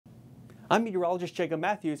I'm meteorologist Jacob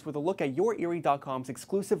Matthews with a look at YourErie.com's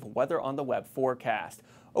exclusive weather on the web forecast.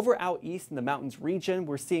 Over out east in the mountains region,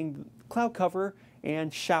 we're seeing cloud cover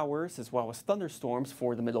and showers as well as thunderstorms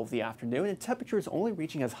for the middle of the afternoon, and temperatures only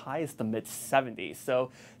reaching as high as the mid 70s.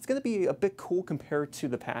 So it's going to be a bit cool compared to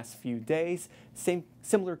the past few days.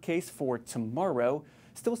 Similar case for tomorrow.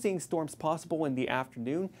 Still seeing storms possible in the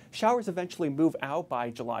afternoon. Showers eventually move out by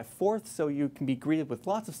July 4th, so you can be greeted with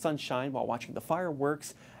lots of sunshine while watching the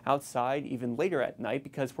fireworks outside even later at night,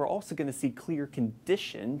 because we're also going to see clear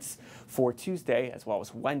conditions for Tuesday as well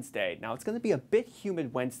as Wednesday. Now, it's going to be a bit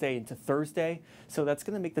humid Wednesday into Thursday, so that's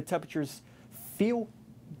going to make the temperatures feel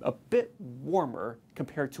a bit warmer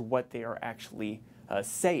compared to what they are actually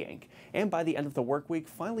saying. And by the end of the work week,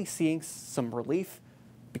 finally seeing some relief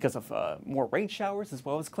because of more rain showers as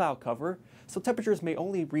well as cloud cover, so temperatures may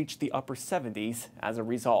only reach the upper 70s as a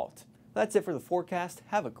result. That's it for the forecast.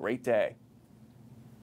 Have a great day.